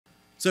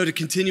So to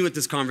continue with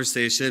this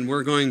conversation,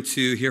 we're going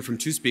to hear from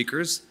two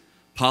speakers,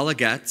 Paula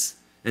Getz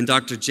and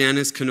Dr.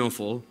 Janice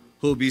Knofel,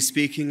 who will be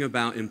speaking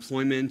about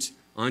employment,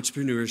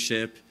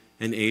 entrepreneurship,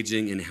 and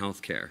aging in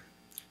healthcare.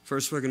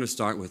 First, we're going to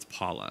start with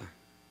Paula.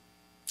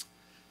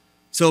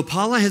 So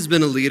Paula has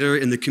been a leader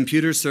in the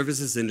computer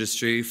services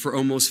industry for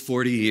almost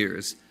 40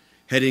 years,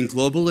 heading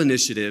global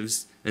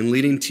initiatives and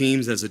leading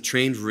teams as a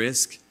trained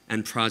risk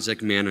and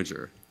project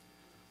manager.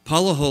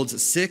 Paula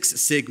holds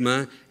 6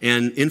 Sigma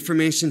and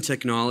Information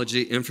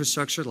Technology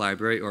Infrastructure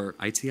Library, or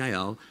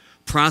ITIL,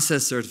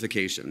 process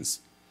certifications.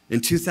 In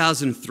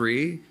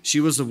 2003, she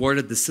was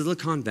awarded the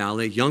Silicon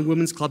Valley Young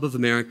Women's Club of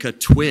America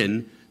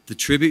Twin, the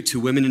Tribute to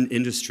Women in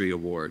Industry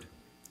Award.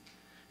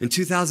 In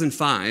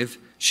 2005,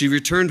 she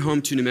returned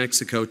home to New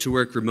Mexico to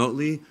work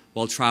remotely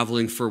while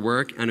traveling for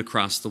work and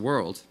across the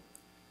world.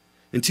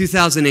 In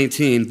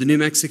 2018, the New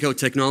Mexico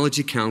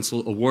Technology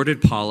Council awarded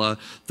Paula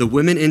the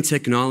Women in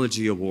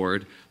Technology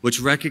Award,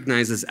 which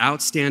recognizes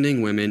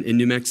outstanding women in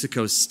New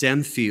Mexico's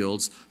STEM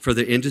fields for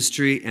their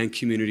industry and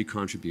community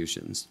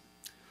contributions.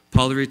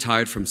 Paula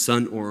retired from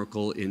Sun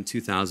Oracle in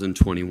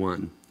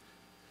 2021.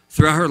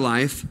 Throughout her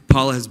life,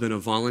 Paula has been a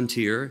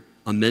volunteer,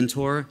 a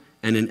mentor,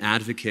 and an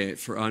advocate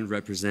for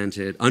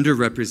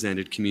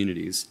underrepresented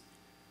communities.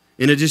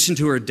 In addition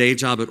to her day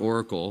job at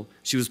Oracle,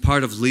 she was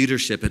part of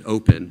leadership at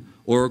Open,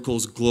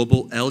 Oracle's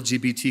global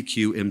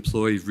LGBTQ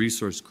employee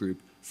resource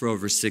group, for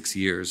over 6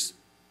 years.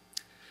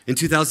 In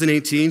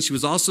 2018, she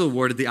was also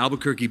awarded the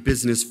Albuquerque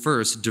Business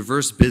First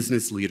Diverse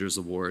Business Leaders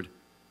Award.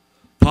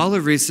 Paula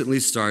recently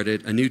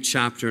started a new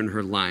chapter in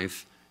her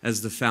life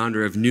as the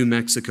founder of New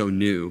Mexico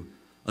New,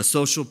 a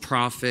social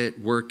profit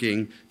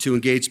working to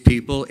engage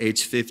people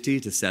aged 50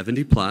 to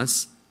 70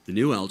 plus, the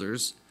new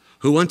elders,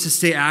 who want to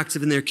stay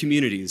active in their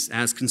communities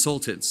as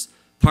consultants,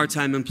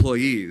 part-time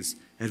employees,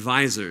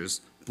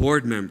 advisors,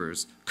 board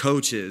members,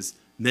 coaches,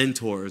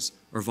 mentors,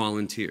 or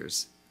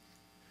volunteers.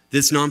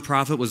 This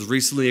nonprofit was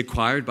recently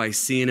acquired by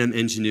C&M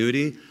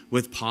Ingenuity,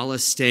 with Paula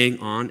staying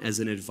on as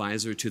an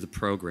advisor to the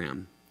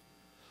program.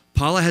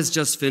 Paula has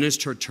just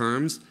finished her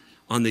terms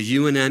on the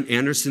UNM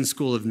Anderson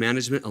School of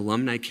Management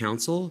Alumni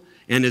Council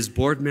and is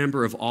board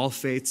member of All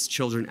Faiths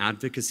Children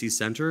Advocacy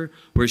Center,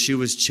 where she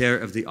was chair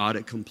of the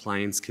Audit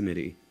Compliance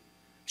Committee.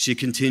 She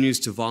continues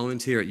to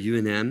volunteer at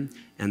UNM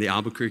and the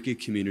Albuquerque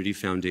Community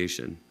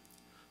Foundation.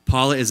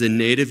 Paula is a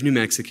native New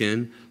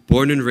Mexican,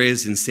 born and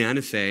raised in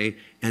Santa Fe,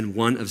 and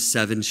one of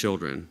 7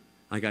 children.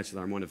 I got you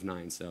there, I'm one of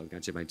 9, so I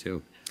got you by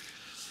 2.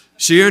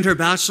 She earned her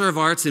Bachelor of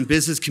Arts in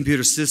Business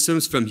Computer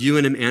Systems from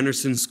UNM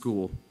Anderson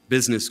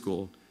Business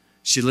School.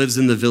 She lives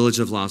in the village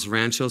of Los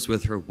Ranchos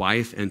with her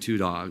wife and 2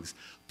 dogs.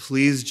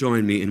 Please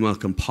join me in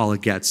welcome Paula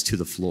Getz to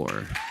the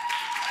floor.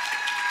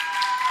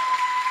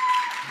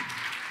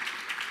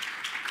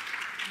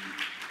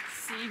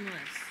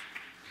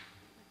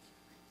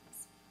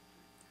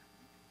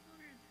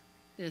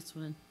 This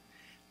one.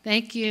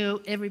 Thank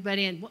you,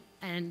 everybody,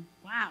 and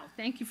wow,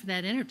 thank you for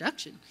that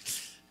introduction.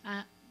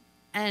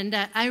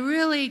 I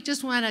really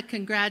just want to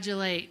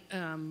congratulate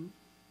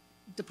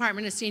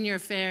Department of Senior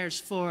Affairs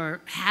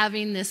for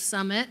having this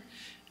summit.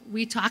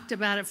 We talked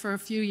about it for a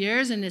few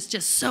years, and it's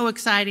just so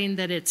exciting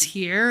that it's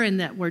here and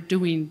that we're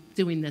doing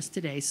this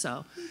today.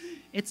 So,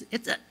 it's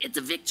a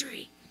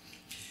victory.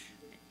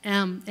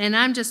 And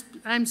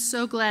I'm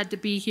so glad to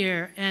be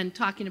here and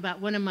talking about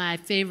one of my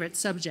favorite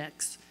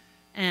subjects.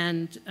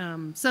 And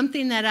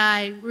something that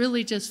I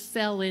really just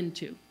fell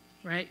into,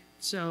 right?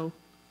 So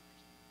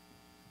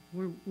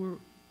I've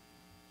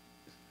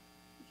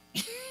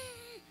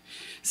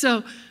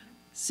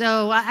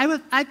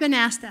been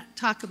asked to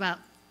talk about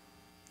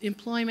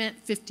employment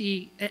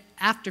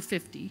after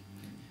 50,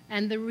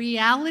 and the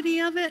reality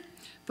of it,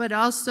 but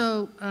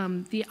also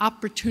the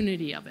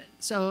opportunity of it.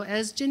 So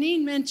as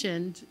Janine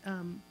mentioned,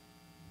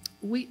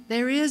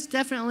 there is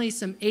definitely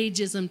some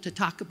ageism to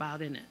talk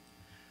about in it.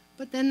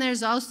 But then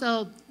there's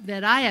also,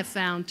 that I have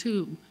found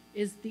too,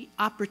 is the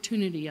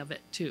opportunity of it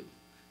too.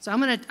 So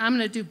I'm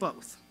gonna do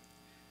both.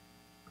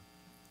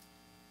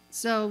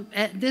 So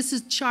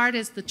this chart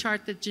is the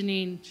chart that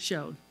Janine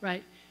showed,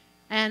 right?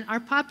 And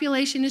our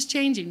population is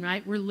changing,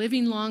 right? We're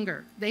living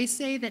longer. They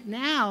say that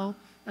now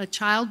a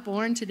child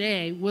born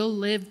today will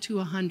live to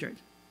 100,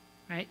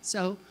 right?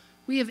 So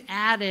we have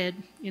added,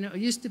 it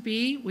used to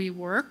be we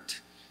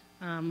worked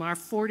our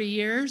 40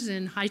 years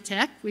in high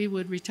tech, we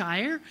would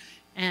retire,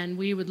 and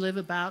we would live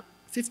about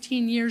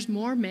 15 years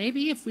more,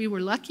 maybe, if we were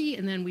lucky,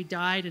 and then we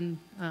died and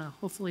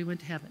hopefully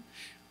went to heaven,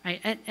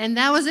 right? And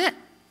that was it.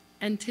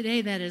 And today,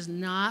 that is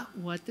not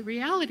what the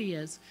reality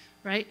is,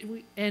 right?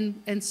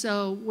 And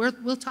so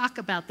we'll talk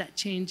about that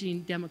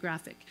changing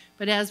demographic.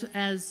 But as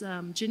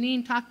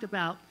Janine talked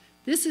about,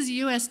 this is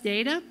U.S.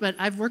 data, but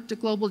I've worked a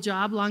global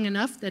job long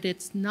enough that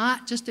it's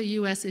not just a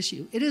U.S.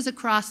 issue. It is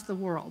across the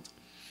world.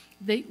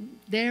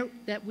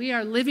 That we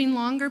are living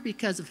longer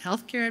because of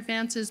healthcare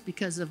advances,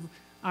 because of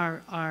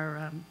our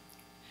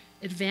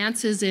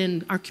advances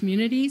in our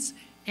communities,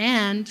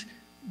 and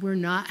we're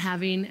not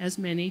having as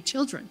many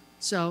children.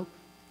 So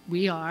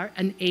we are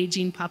an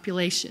aging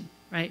population,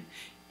 right?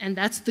 And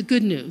that's the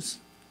good news.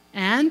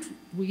 And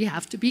we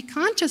have to be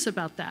conscious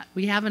about that.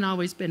 We haven't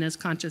always been as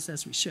conscious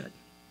as we should.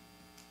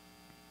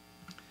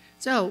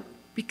 So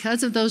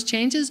because of those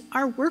changes,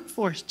 our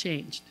workforce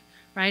changed,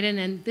 right? And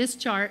in this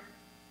chart,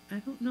 I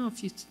don't know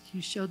if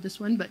you showed this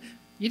one, but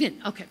you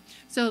didn't. Okay.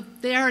 So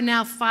there are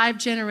now 5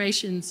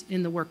 generations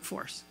in the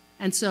workforce.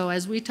 And so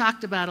as we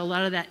talked about, a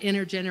lot of that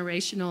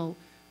intergenerational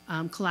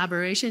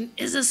collaboration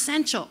is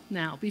essential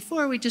now.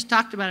 Before we just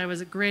talked about it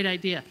was a great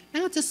idea.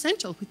 Now it's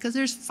essential because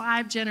there's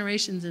 5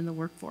 generations in the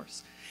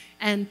workforce.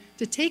 And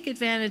to take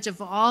advantage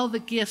of all the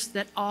gifts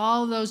that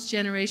all those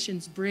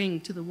generations bring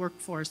to the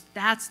workforce,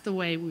 that's the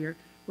way we're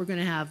going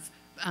to have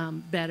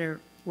better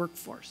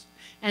workforce.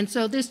 And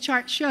so this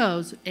chart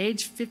shows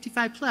age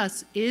 55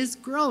 plus is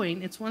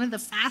growing. It's one of the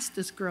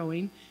fastest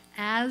growing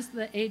as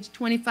the age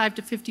 25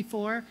 to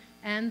 54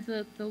 and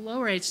the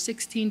lower age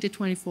 16 to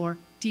 24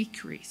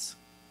 decrease.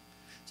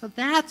 So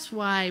that's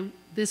why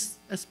this,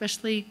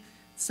 especially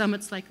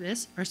summits like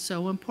this, are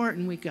so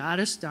important. We got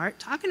to start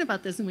talking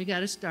about this, and we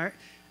got to start,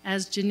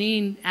 as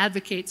Janine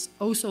advocates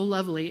oh so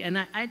lovely. And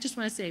I just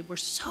want to say we're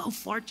so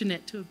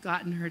fortunate to have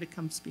gotten her to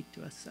come speak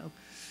to us. So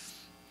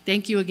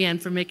thank you again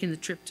for making the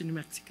trip to New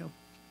Mexico.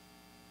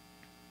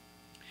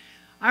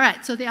 All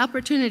right, so the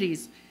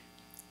opportunities.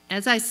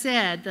 As I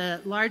said,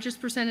 the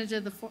largest percentage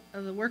of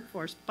the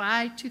workforce,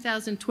 by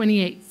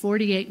 2028,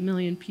 48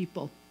 million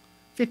people,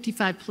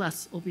 55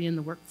 plus, will be in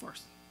the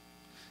workforce.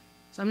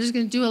 So I'm just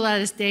going to do a lot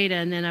of this data,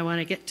 and then I want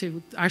to get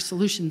to our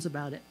solutions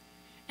about it.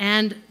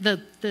 And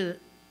the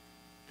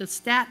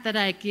stat that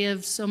I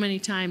give so many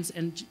times,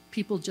 and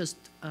people just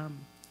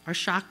are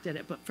shocked at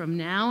it, but from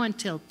now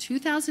until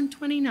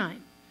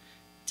 2029,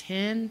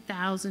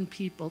 10,000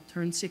 people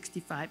turn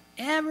 65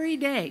 every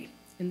day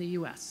in the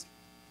U.S.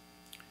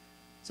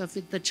 So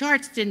if the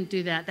charts didn't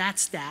do that, that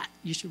stat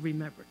you should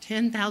remember.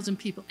 10,000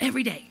 people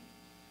every day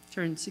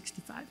turn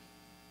 65.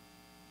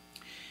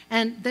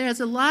 And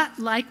there's a lot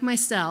like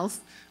myself.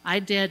 I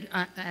did,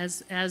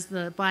 as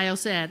the bio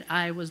said,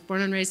 I was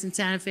born and raised in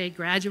Santa Fe,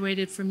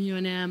 graduated from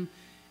UNM,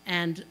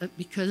 and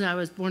because I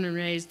was born and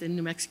raised in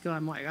New Mexico,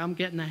 I'm like, I'm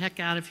getting the heck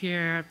out of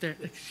here.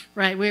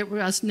 Right, we're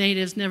us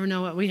natives never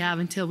know what we have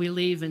until we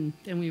leave, and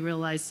then we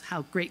realize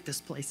how great this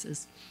place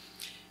is.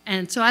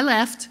 And so I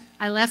left.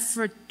 I left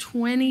for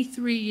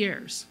 23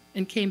 years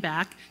and came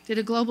back, did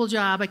a global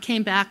job. I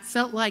came back,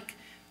 felt like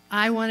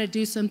I want to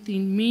do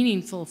something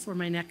meaningful for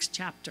my next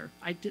chapter.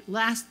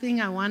 Last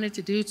thing I wanted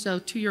to do, so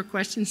to your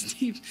question,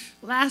 Steve,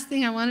 last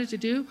thing I wanted to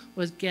do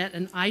was get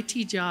an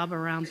IT job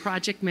around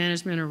project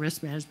management or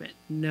risk management.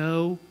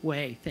 No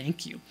way,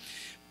 thank you.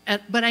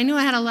 But I knew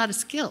I had a lot of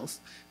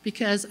skills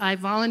because I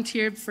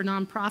volunteered for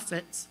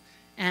nonprofits,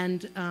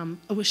 and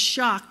I was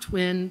shocked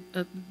when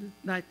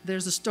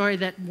there's a story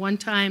that one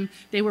time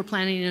they were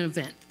planning an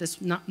event, this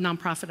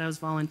nonprofit I was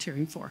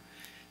volunteering for.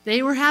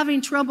 They were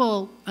having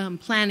trouble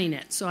planning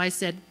it, so I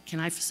said, can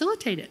I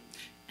facilitate it?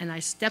 And I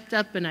stepped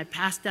up and I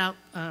passed out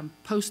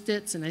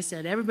Post-its, and I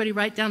said, everybody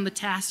write down the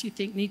tasks you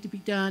think need to be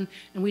done.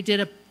 And we did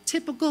a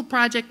typical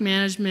project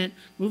management,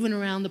 moving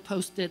around the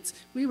Post-its.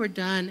 We were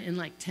done in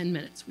like 10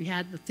 minutes. We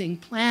had the thing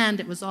planned.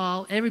 It was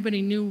all,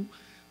 everybody knew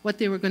what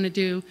they were going to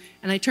do.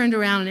 And I turned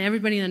around and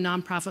everybody in the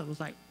nonprofit was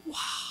like, wow,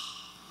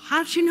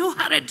 how did you know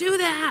how to do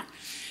that?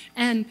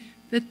 And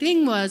the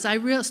thing was, I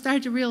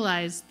started to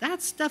realize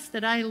that's stuff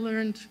that I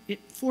learned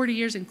 40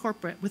 years in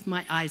corporate with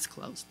my eyes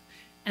closed.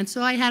 And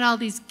so I had all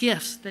these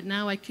gifts that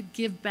now I could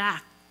give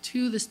back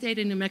to the state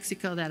of New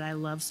Mexico that I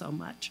love so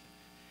much.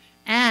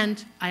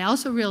 And I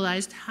also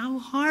realized how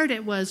hard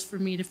it was for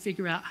me to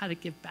figure out how to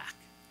give back.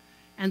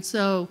 And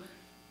so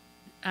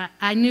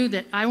I knew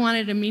that I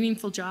wanted a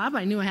meaningful job.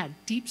 I knew I had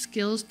deep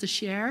skills to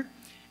share.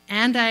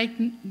 And I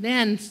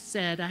then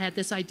said, I had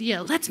this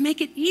idea, let's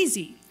make it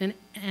easy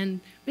and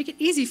make it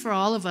easy for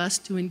all of us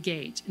to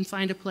engage and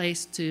find a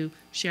place to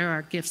share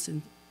our gifts.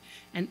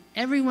 And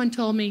everyone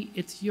told me,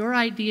 it's your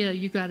idea,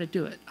 you got to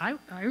do it. I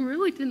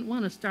really didn't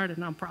want to start a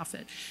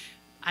nonprofit.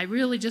 I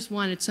really just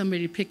wanted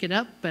somebody to pick it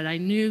up, but I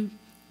knew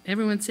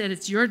everyone said,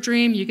 it's your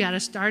dream, you got to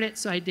start it,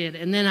 so I did.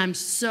 And then I'm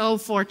so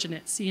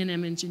fortunate,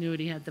 C&M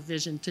Ingenuity had the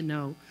vision to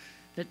know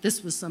that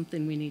this was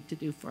something we need to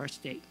do for our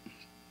state.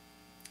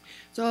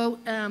 So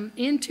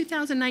in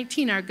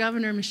 2019, our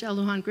governor, Michelle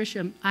Lujan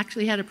Grisham,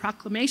 actually had a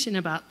proclamation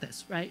about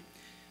this, right?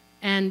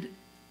 And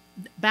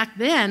back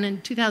then,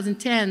 in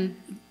 2010,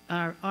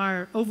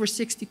 our over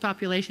 60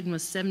 population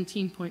was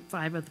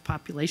 17.5 of the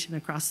population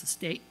across the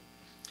state.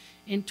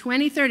 In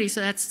 2030,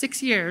 so that's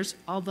 6 years,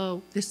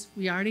 although this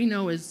we already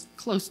know is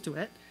close to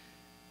it,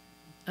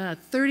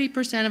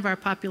 30% of our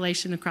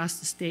population across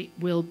the state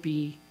will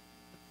be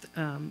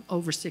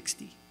over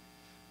 60.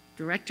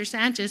 Director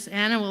Sanchez,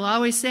 Anna will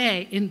always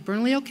say, in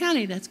Bernalillo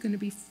County, that's going to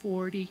be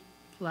 40+%.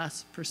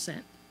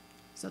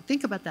 So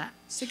think about that.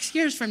 6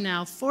 years from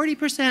now,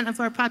 40% of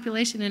our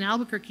population in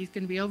Albuquerque is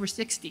going to be over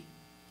 60.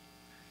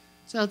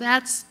 So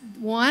that's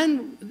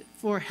one,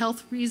 for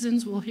health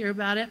reasons, we'll hear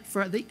about it,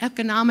 for the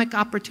economic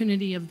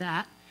opportunity of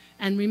that.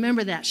 And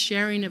remember that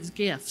sharing of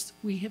gifts.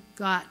 We have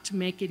got to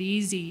make it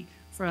easy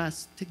for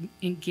us to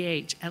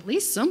engage, at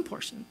least some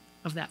portion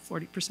of that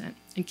 40%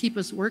 and keep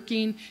us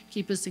working,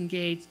 keep us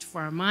engaged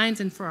for our minds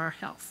and for our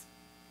health.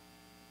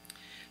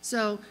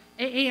 So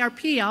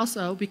AARP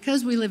also,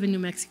 because we live in New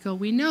Mexico,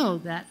 we know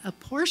that a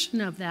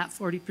portion of that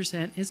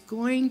 40% is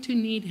going to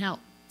need help.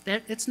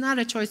 It's not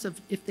a choice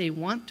of if they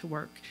want to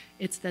work,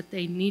 it's that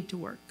they need to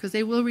work, because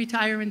they will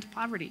retire into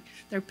poverty.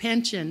 Their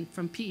pension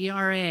from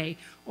PERA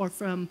or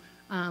from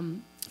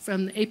the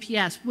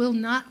APS will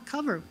not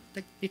cover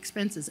the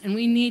expenses, and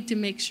we need to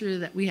make sure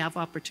that we have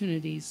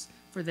opportunities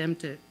for them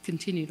to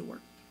continue to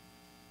work.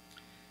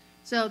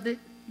 So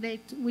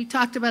we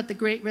talked about the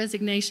Great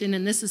Resignation,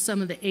 and this is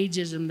some of the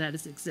ageism that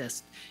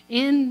exists.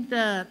 In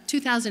the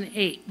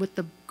 2008, with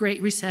the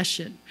Great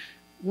Recession,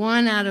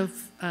 1 out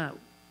of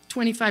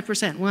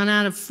 25%, 1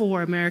 out of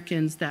 4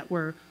 Americans that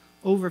were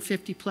over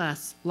 50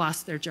 plus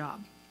lost their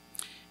job.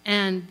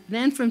 And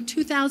then from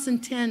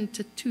 2010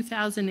 to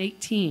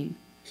 2018,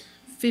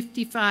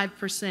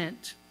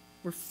 55%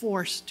 were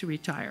forced to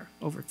retire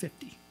over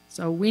 50.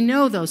 So we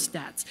know those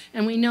stats,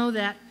 and we know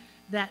that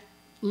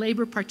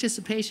labor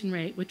participation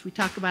rate, which we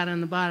talk about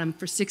on the bottom,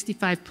 for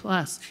 65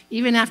 plus,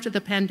 even after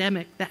the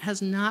pandemic, that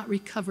has not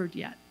recovered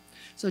yet.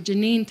 So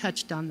Janine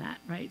touched on that,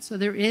 right? So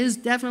there is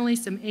definitely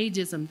some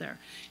ageism there.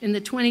 In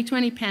the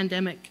 2020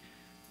 pandemic,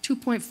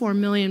 2.4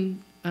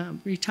 million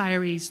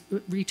retirees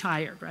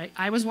retired, right?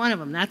 I was one of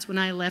them. That's when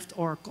I left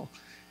Oracle,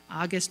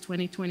 August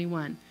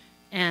 2021.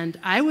 And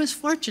I was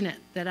fortunate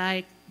that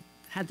I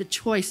had the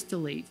choice to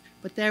leave.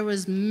 But there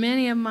was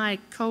many of my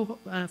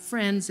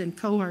friends and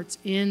cohorts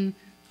in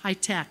high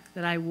tech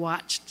that I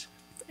watched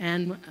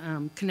and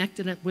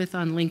connected with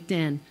on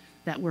LinkedIn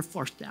that were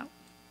forced out.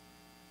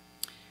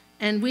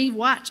 And we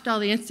watched all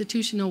the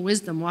institutional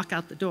wisdom walk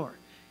out the door.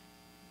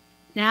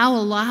 Now a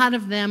lot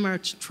of them are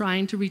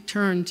trying to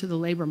return to the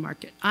labor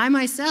market. I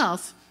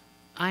myself,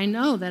 I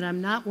know that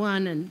I'm not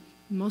one, and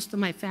most of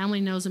my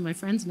family knows and my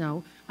friends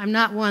know, I'm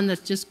not one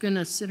that's just going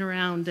to sit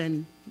around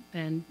and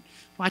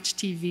watch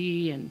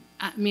TV. And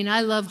I mean,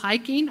 I love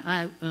hiking.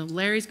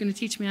 Larry's going to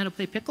teach me how to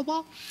play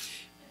pickleball.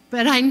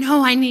 But I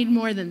know I need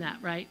more than that,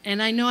 right?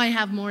 And I know I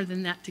have more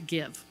than that to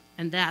give,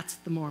 and that's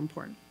the more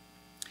important.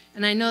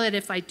 And I know that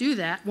if I do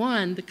that,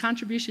 one, the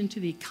contribution to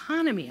the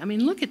economy, I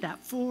mean, look at that.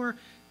 We're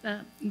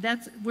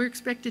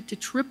expected to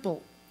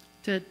triple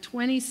to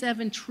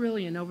 27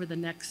 trillion over the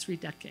next 3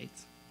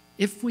 decades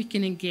if we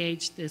can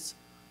engage this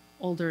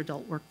older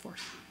adult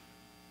workforce.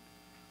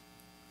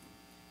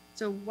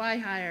 So why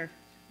hire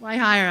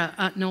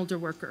an older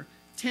worker?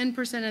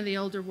 10% of the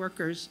older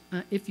workers,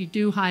 if you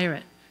do hire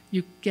it,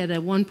 you get a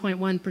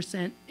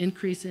 1.1%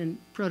 increase in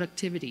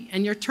productivity.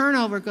 And your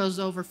turnover goes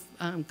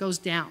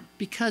down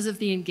because of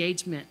the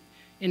engagement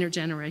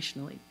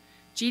intergenerationally.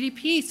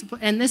 GDP,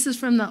 and this is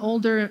from the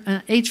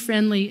older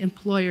age-friendly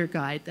employer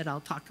guide that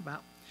I'll talk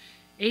about.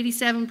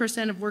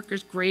 87% of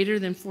workers greater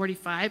than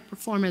 45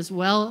 perform as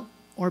well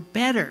or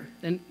better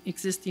than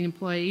existing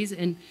employees,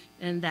 and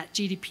that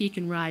GDP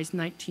can rise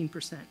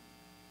 19%.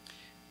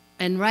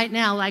 And right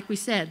now, like we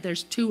said,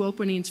 there's 2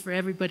 openings for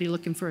everybody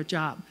looking for a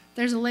job.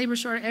 There's a labor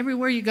shortage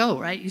everywhere you go,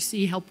 right? You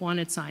see help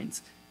wanted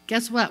signs.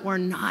 Guess what? We're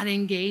not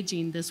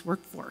engaging this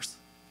workforce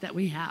that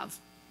we have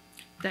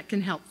that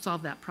can help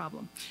solve that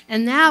problem.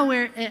 And now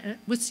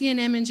with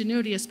CNM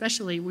Ingenuity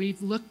especially,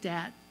 we've looked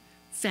at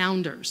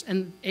founders.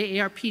 And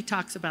AARP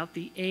talks about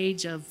the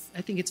age of,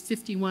 I think it's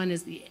 51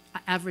 is the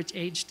average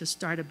age to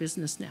start a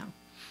business now.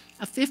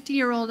 A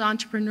 50-year-old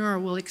entrepreneur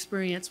will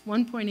experience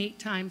 1.8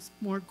 times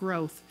more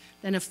growth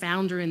than a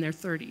founder in their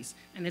 30s.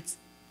 And it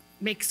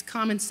makes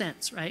common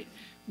sense, right?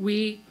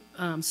 We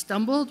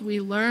stumbled, we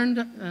learned,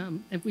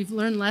 and we've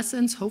learned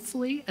lessons,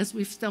 hopefully, as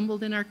we've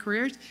stumbled in our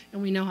careers,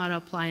 and we know how to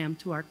apply them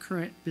to our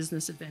current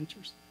business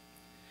adventures.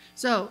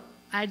 So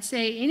I'd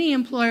say any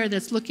employer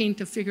that's looking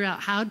to figure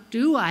out how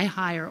do I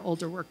hire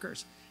older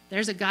workers,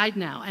 there's a guide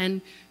now.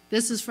 And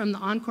this is from the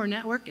Encore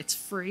Network. It's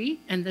free,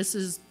 and this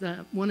is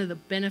one of the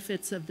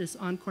benefits of this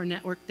Encore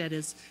Network that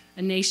is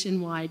a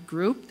nationwide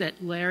group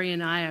that Larry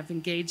and I have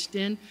engaged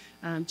in.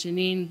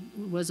 Janine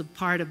was a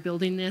part of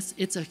building this.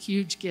 It's a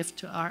huge gift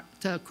to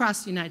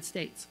across the United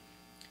States.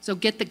 So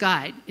get the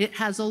guide. It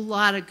has a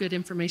lot of good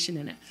information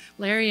in it.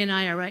 Larry and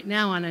I are right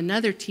now on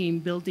another team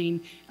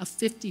building a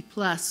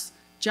 50-plus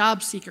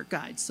job seeker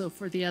guide. So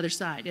for the other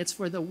side, it's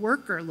for the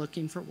worker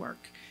looking for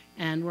work.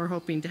 And we're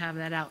hoping to have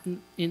that out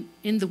in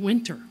the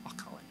winter, I'll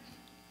call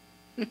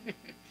it.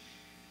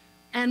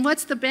 And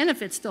what's the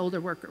benefits to older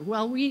worker?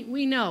 Well,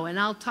 we know, and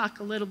I'll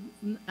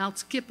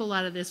skip a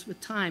lot of this with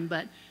time,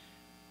 but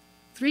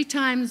 3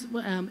 times,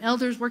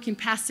 elders working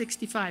past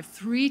 65,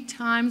 3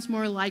 times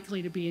more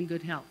likely to be in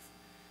good health,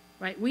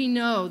 right? We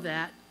know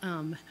that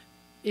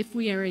if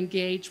we are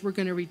engaged, we're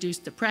going to reduce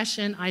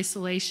depression,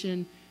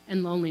 isolation,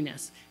 and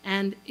loneliness.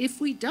 And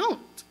if we don't,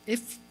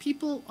 if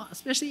people,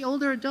 especially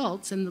older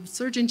adults, and the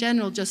Surgeon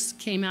General just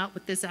came out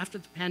with this after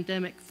the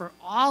pandemic for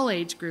all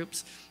age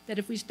groups, that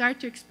if we start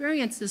to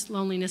experience this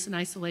loneliness and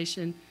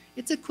isolation,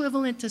 it's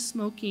equivalent to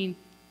smoking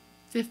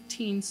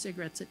 15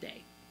 cigarettes a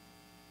day.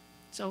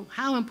 So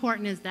how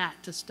important is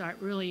that to start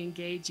really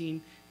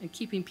engaging and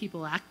keeping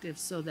people active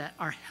so that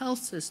our health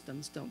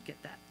systems don't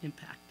get that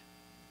impact?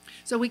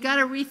 So we got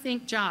to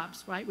rethink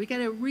jobs, right? We got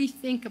to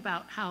rethink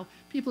about how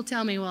people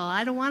tell me, well,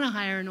 I don't want to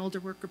hire an older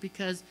worker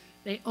because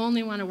they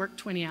only want to work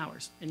 20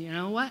 hours. And you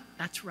know what?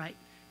 That's right.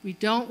 We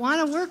don't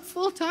want to work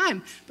full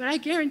time. But I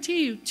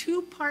guarantee you,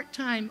 2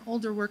 part-time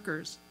older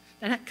workers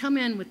that come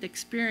in with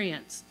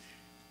experience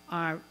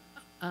are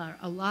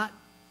a lot,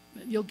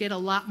 you'll get a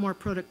lot more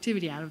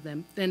productivity out of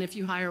them than if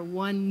you hire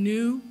 1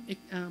 new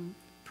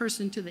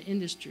person to the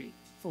industry,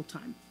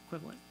 full-time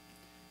equivalent.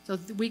 So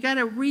we got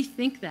to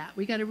rethink that.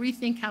 We got to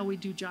rethink how we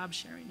do job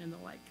sharing and the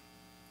like.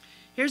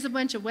 Here's a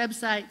bunch of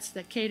websites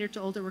that cater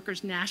to older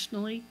workers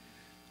nationally.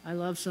 I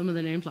love some of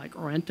the names like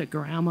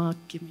Rent-A-Grandma.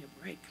 Give me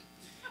a break.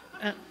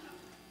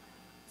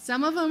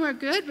 Some of them are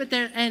good, but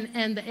they're,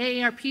 and the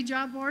AARP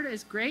job board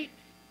is great.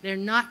 They're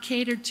not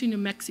catered to New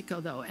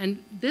Mexico, though.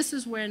 And this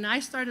is when I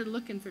started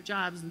looking for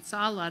jobs and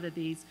saw a lot of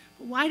these.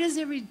 But why does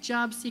every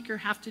job seeker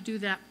have to do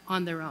that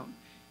on their own?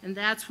 And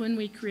that's when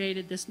we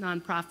created this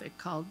nonprofit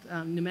called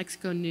New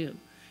Mexico New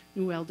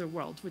Elder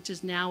World, which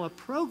is now a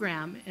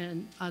program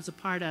as a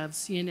part of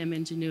CNM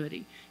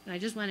Ingenuity. And I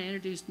just want to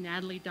introduce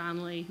Natalie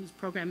Donnelly, who's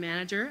program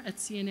manager at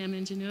CNM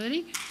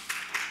Ingenuity.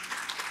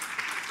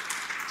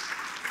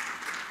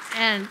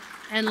 And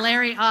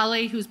Larry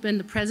Ollie, who's been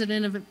the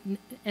president of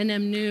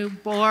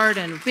NMNU board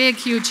and a big,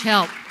 huge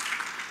help.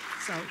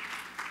 So,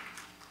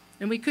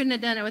 and we couldn't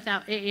have done it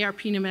without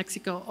AARP New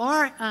Mexico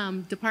or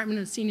Department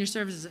of Senior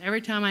Services.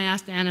 Every time I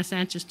asked Anna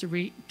Sanchez to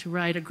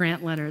write a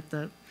grant letter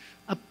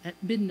at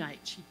midnight,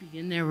 she'd be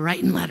in there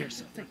writing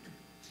letters.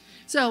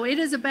 So it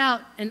is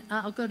about, and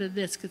I'll go to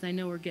this because I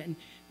know we're getting,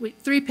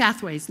 3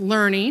 pathways.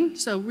 Learning,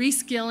 so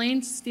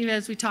reskilling, Steve,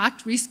 as we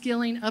talked,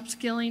 reskilling,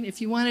 upskilling.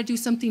 If you want to do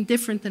something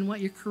different than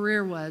what your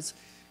career was,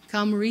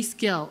 come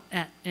reskill.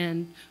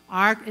 And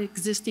our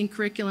existing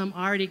curriculum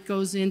already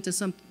goes into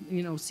some,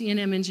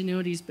 CNM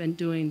Ingenuity's been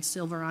doing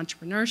silver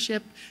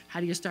entrepreneurship.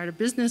 How do you start a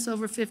business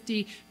over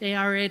 50? They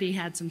already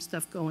had some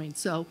stuff going.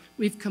 So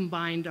we've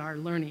combined our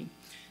learning.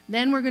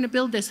 Then we're going to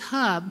build this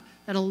hub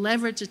that'll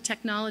leverage a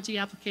technology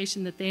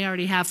application that they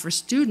already have for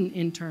student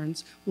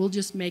interns. We'll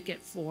just make it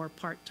for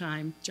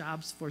part-time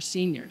jobs for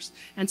seniors.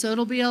 And so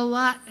it'll be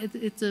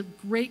it's a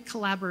great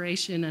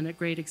collaboration and a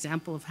great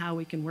example of how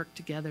we can work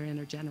together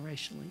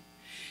intergenerationally.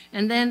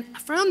 And then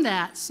from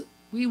that,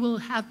 we will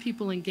have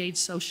people engage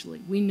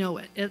socially. We know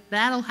it.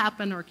 That'll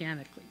happen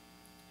organically.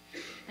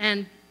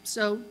 And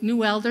so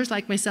new elders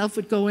like myself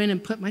would go in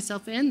and put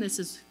myself in. This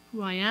is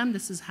who I am.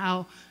 This is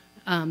how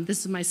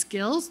this is my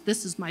skills,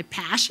 this is my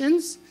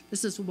passions,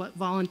 this is what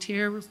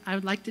volunteer I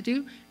would like to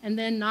do. And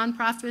then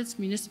nonprofits,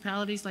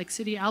 municipalities like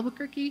City of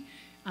Albuquerque,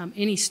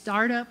 any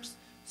startups,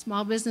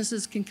 small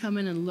businesses can come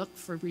in and look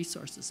for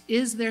resources.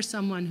 Is there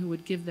someone who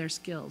would give their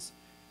skills?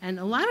 And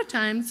a lot of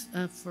times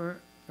for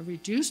a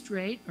reduced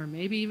rate or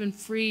maybe even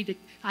free,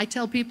 I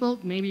tell people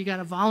maybe you got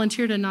to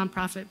volunteer to a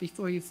nonprofit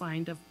before you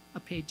find a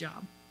paid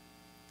job.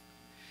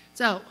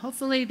 So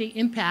hopefully the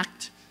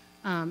impact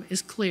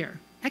is clear.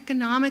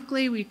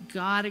 Economically, we've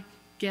got to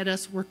get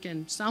us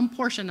working, some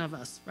portion of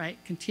us, right,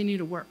 continue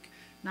to work.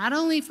 Not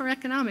only for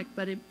economic,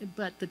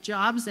 but the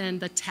jobs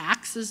and the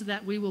taxes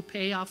that we will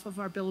pay off of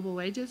our billable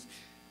wages.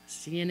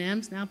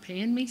 CNM's now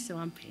paying me, so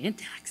I'm paying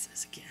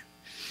taxes again.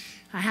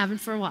 I haven't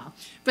for a while.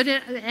 But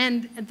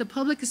and the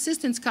public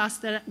assistance costs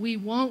that we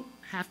won't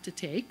have to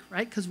take,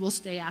 right, because we'll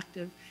stay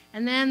active.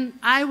 And then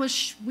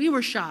we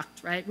were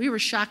shocked, right? We were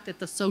shocked at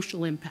the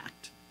social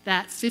impact.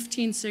 That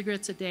 15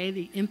 cigarettes a day,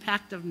 the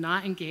impact of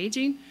not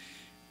engaging,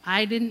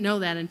 I didn't know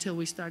that until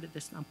we started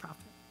this nonprofit.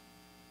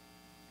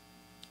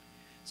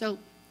 So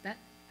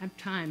I'm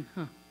time,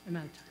 huh? I'm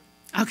out of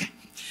time. Okay.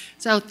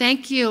 So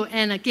thank you.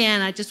 And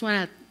again, I just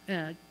want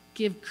to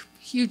give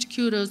huge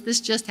kudos.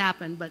 This just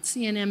happened, but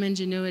CNM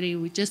Ingenuity,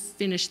 we just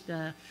finished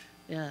the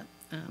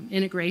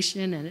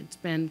integration, and it's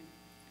been,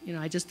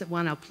 I just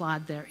want to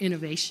applaud their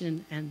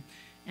innovation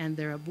and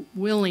their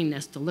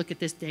willingness to look at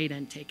this data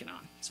and take it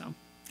on. So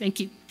thank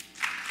you.